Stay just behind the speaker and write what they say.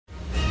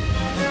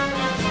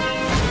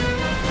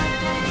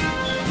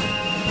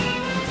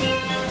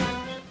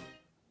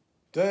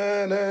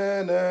Da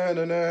na na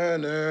na na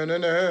na na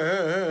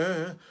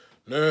na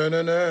na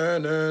na na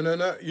na na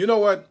na. You know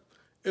what?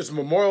 It's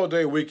Memorial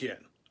Day weekend,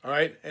 all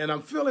right? And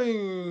I'm feeling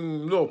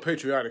a little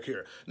patriotic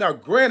here. Now,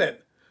 granted,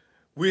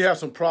 we have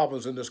some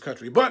problems in this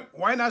country, but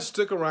why not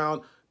stick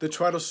around to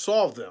try to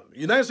solve them?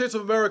 United States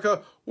of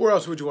America, where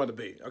else would you want to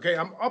be? Okay,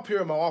 I'm up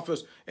here in my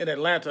office in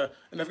Atlanta,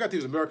 and I've got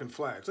these American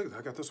flags. Look,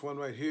 I got this one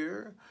right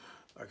here.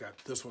 I got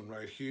this one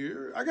right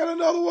here. I got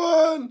another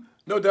one.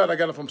 No doubt I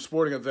got it from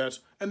sporting events.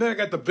 And then I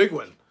got the big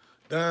one.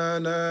 Da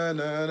na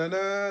na na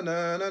na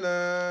na na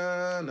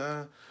na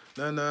na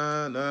na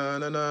na na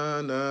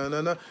na na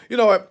na na. You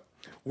know what?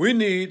 We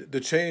need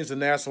to change the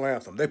national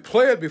anthem. They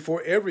play it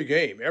before every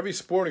game, every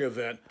sporting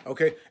event,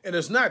 okay? And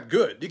it's not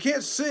good. You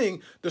can't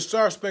sing the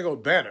Star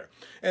Spangled Banner.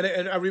 And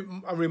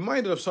I'm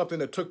reminded of something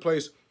that took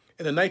place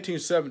in the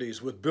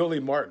 1970s with Billy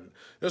Martin.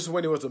 This is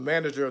when he was the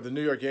manager of the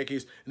New York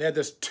Yankees and had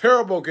this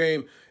terrible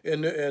game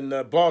in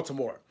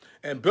Baltimore.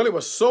 And Billy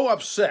was so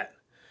upset.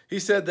 He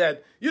said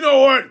that, you know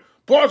what?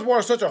 Baltimore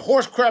is such a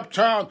horse crap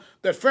town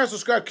that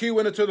Francis Scott Key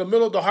went into the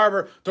middle of the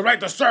harbor to write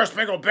the Star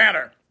Spangled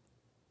Banner.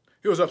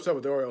 He was upset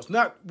with the Orioles,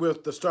 not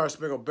with the Star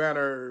Spangled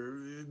Banner,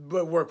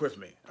 but work with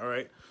me, all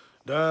right?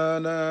 Da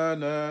na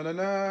na na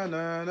na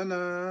na na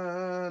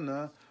na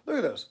na. Look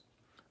at this.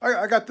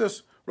 I got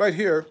this right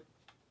here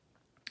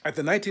at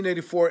the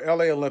 1984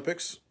 LA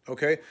Olympics,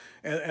 okay?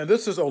 And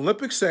this is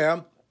Olympic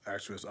Sam.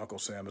 Actually, it's Uncle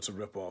Sam. It's a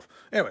ripoff.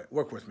 Anyway,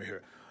 work with me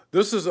here.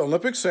 This is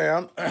Olympic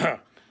Sam,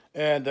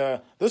 and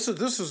this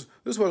is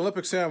what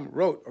Olympic Sam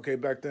wrote, okay,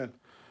 back then.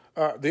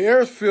 The air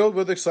is filled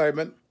with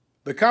excitement.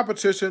 The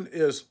competition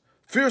is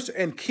fierce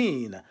and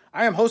keen.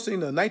 I am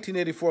hosting the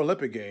 1984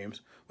 Olympic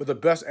Games with the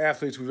best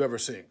athletes we've ever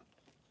seen.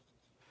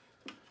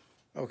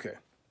 Okay.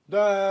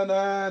 Da,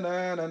 na,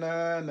 na, na,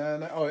 na, na,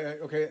 na. Oh,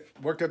 okay.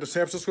 Worked at the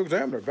San Francisco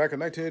Examiner back in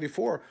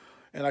 1984,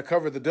 and I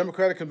covered the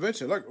Democratic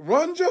Convention. Look,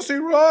 run, Jesse,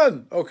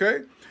 run.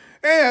 Okay.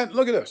 And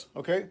look at this.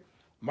 Okay.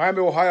 Miami,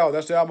 Ohio.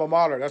 That's the alma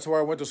mater. That's where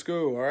I went to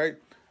school. All right.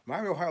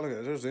 Miami, Ohio. Look at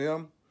this. There's the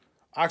M.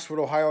 Oxford,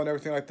 Ohio, and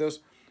everything like this.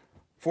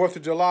 4th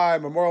of July,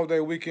 Memorial Day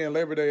weekend,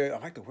 Labor Day. I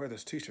like to wear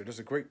this T-shirt. This is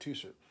a great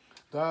T-shirt.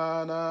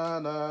 Da na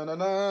na na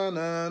na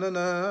na na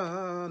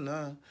na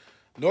na.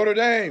 Notre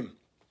Dame.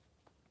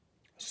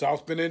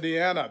 South Bend,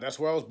 Indiana. That's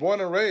where I was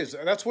born and raised.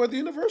 That's where the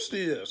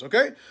university is,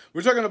 okay?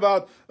 We're talking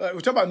about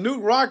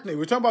Newt Rockney.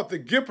 We're talking about the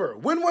Gipper.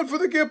 Win one for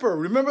the Gipper.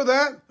 Remember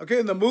that? Okay,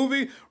 in the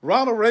movie,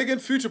 Ronald Reagan,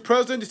 future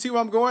president. You see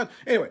where I'm going?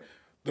 Anyway,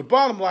 the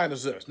bottom line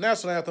is this.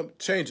 National anthem,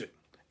 change it.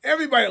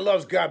 Everybody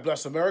loves God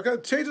Bless America.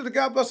 Change it to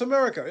God Bless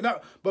America.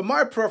 Now, but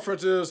my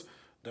preference is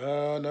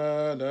da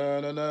na na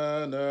na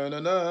na na na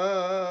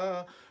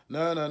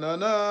na na na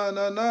na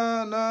na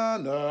na na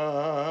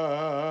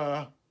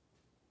na,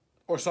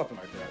 or something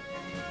like that.